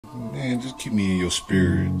Man, just keep me in your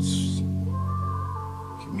spirits.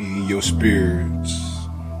 Keep me in your spirits.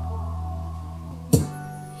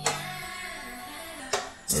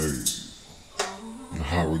 Hey,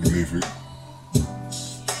 hieroglyphic.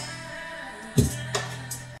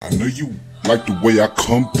 I know you like the way I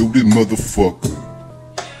come through this motherfucker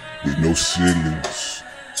with no ceilings.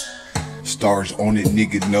 Stars on it,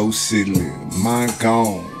 nigga, no ceiling. Mine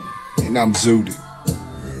gone, and I'm zooted. Yeah,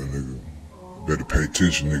 nigga. Better pay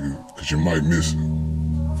attention, nigga, cause you might miss it.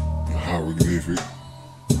 Hieroglyphic.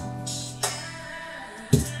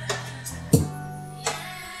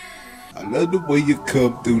 I love the way you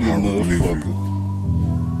come through this motherfucker.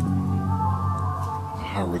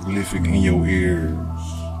 Hieroglyphic in your ears.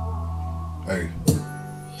 Hey.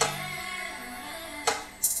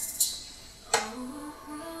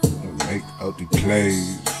 Make out the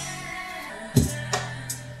plays.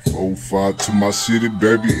 4-5 to my city,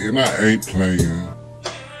 baby, and I ain't playing.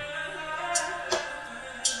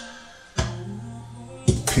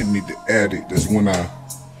 Pin me the attic, that's when I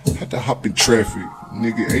had to hop in traffic.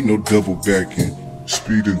 Nigga, ain't no double backing.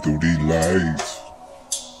 Speeding through these lights,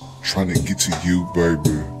 trying to get to you,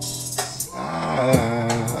 baby.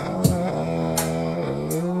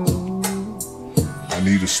 I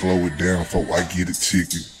need to slow it down before I get a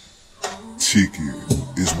ticket. Ticket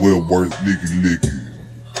is well worth licky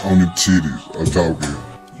on them titties. I'm talking.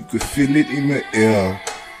 You could feel it in the air,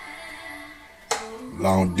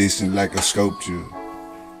 long distance like a sculpture.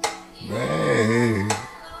 Man,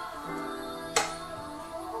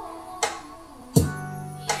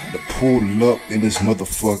 had to pull up in this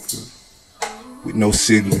motherfucker with no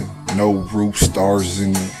ceiling, no roof, stars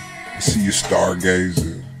in it. I see you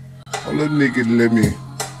stargazing. Oh, little nigga, let me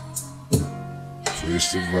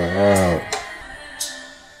twist the vibe.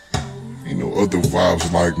 Ain't no other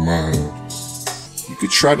vibes like mine. You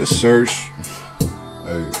could try to search.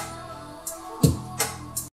 Hey.